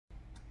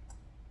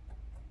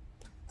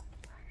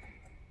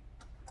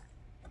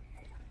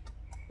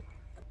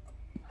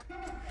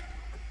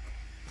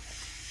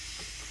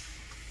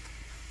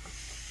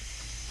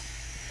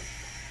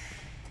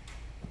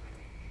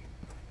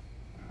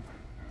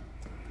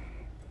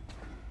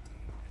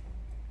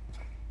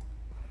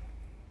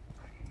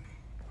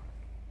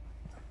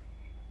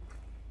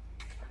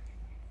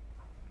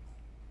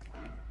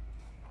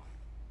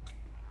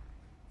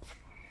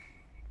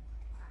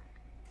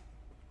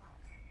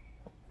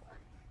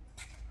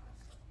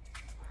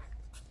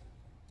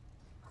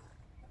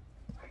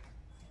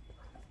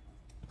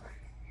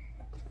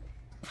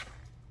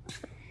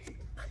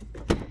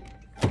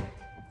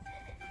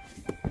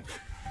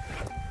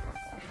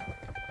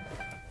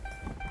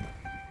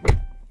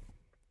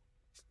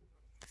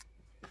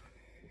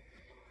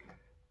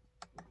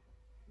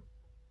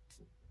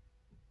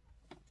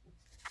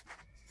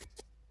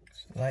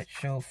Light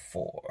show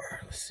 4.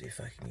 Let's see if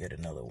I can get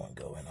another one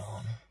going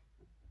on.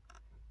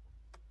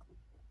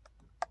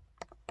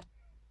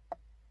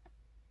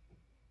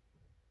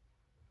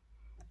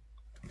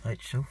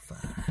 Light show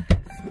 5.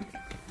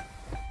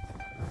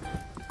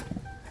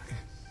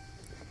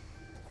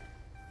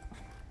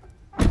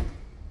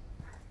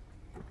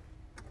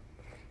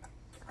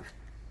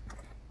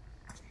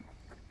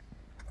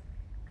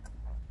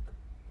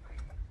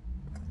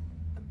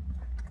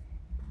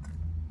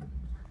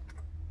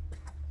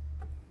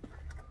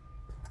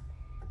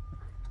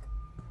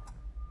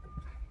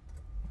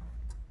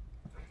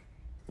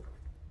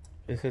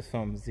 This is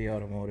from Z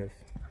Automotive,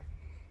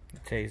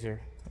 Tazer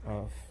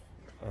of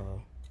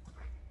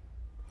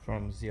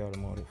from Z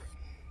Automotive.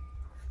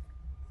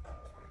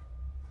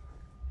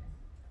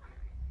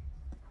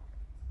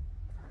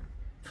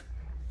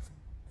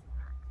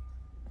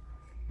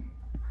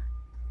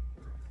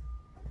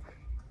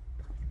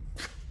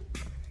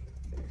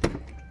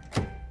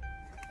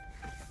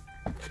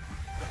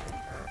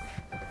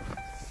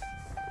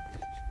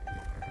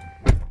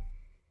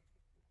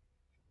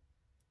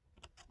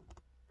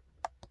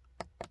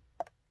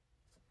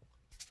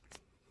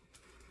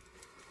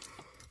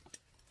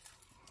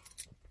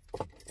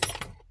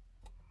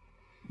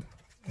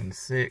 And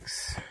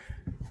 6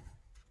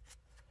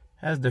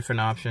 has different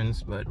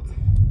options, but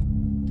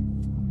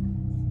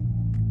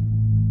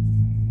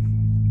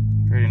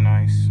pretty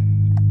nice.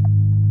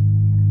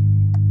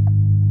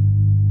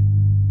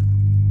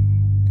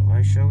 The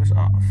light show is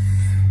off.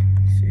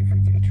 Let's see if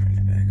we can turn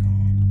it back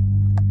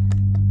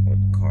on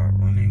with the car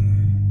running.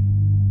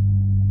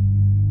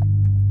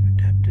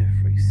 Adaptive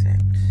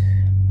reset.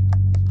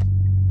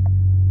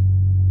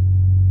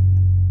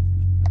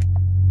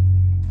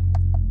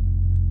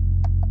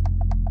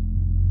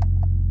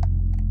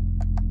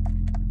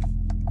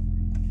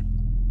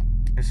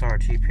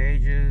 SRT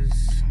pages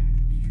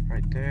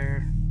right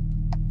there.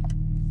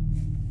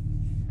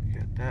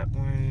 Got that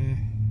one.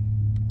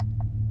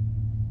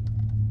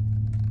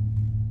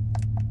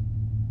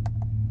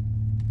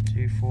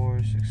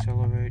 G-force,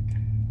 accelerate,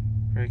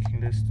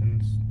 braking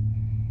distance,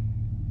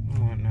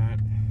 and whatnot.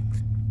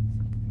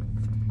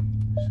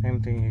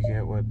 Same thing you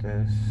get with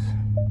this.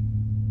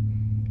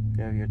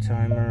 You have your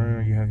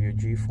timer, you have your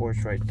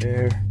G-force right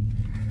there,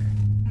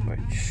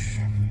 which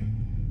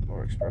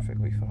works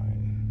perfectly fine.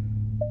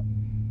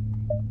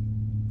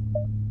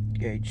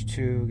 Gauge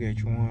 2,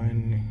 gauge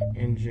 1,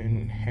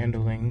 engine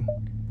handling,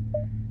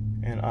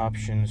 and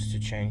options to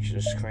change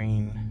the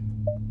screen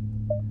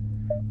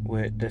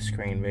with the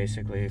screen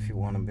basically if you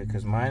want to,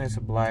 because mine is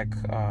a black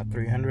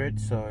 300,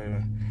 so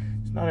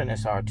it's not an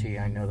SRT,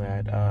 I know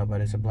that,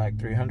 but it's a black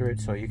 300,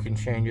 so you can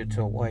change it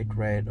to white,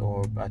 red,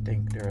 or I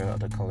think there are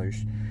other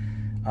colors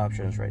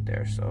options right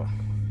there. So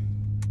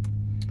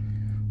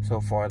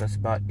far that's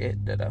about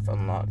it that I've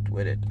unlocked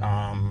with it.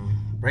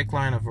 Brake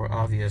line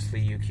obviously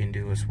you can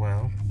do as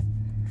well.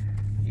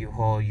 You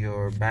hold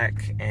your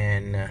back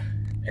and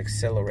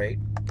accelerate,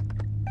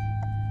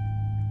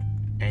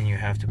 and you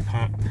have to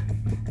pump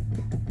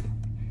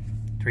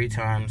 3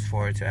 times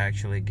for it to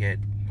actually get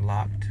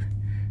locked,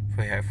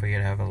 for you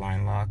to have a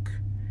line lock,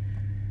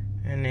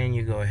 and then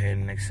you go ahead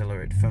and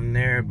accelerate from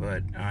there.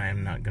 But I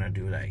am not gonna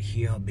do that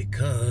here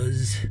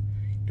because I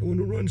don't want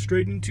to run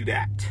straight into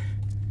that.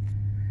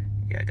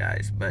 Yeah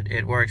guys, but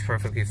it works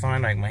perfectly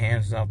fine. Like, my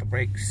hands is off the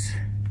brakes.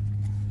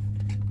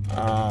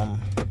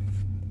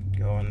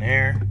 Go in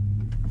there,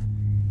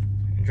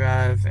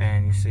 drive,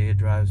 and you see it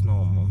drives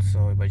normal.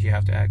 So, but you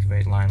have to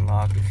activate line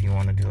lock if you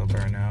want to do a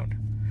burnout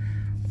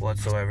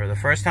whatsoever. The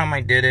first time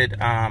I did it,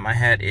 I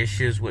had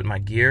issues with my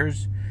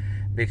gears,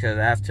 because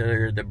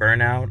after the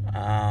burnout,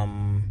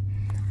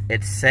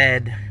 it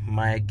said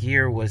my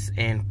gear was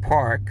in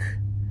park.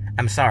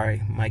 I'm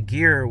sorry, my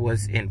gear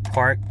was in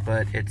park,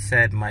 but it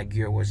said my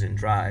gear was in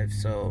drive.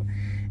 So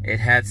it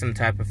had some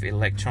type of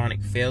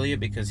electronic failure,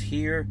 because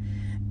here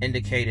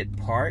indicated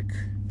park,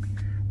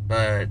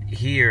 but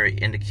here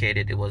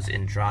indicated it was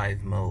in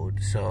drive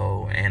mode.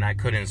 So, and I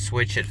couldn't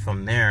switch it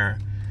from there.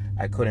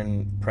 I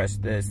couldn't press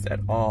this at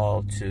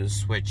all to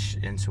switch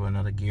into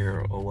another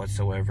gear or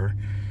whatsoever.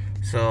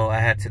 So I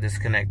had to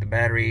disconnect the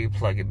battery,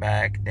 plug it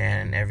back,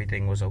 then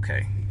everything was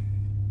okay.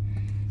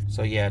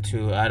 So yeah,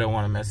 I don't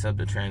want to mess up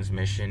the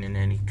transmission in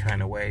any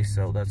kind of way,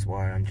 so that's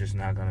why I'm just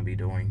not going to be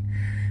doing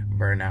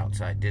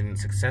burnouts. I didn't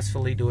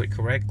successfully do it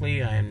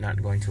correctly. I am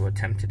not going to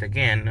attempt it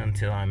again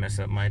until I mess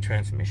up my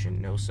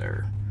transmission. No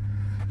sir.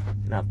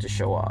 Not to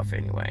show off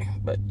anyway,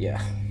 but yeah.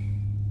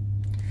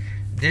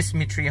 This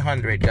Mi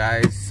 300,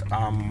 guys,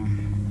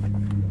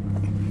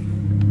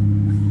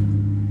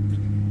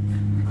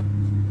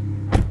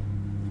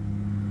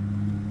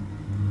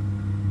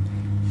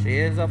 she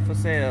is up for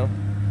sale.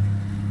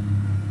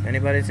 If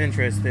anybody's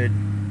interested.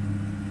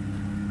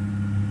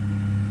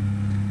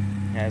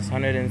 Has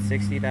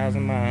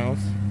 160,000 miles.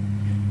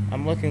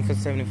 I'm looking for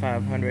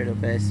 7,500 or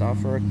best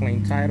offer.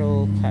 Clean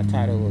title. Hot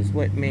title is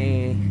with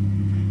me.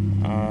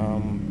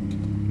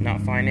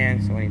 Not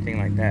finance or anything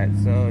like that.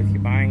 So if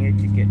you're buying it,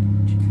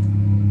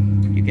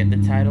 you get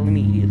the title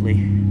immediately.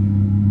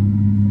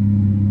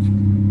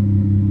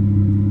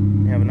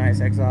 nice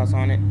exhaust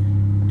on it.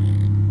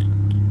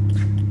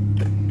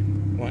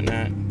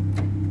 Whatnot.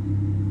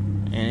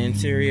 And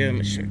interior, I'm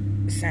gonna show you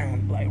the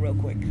sound like real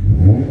quick.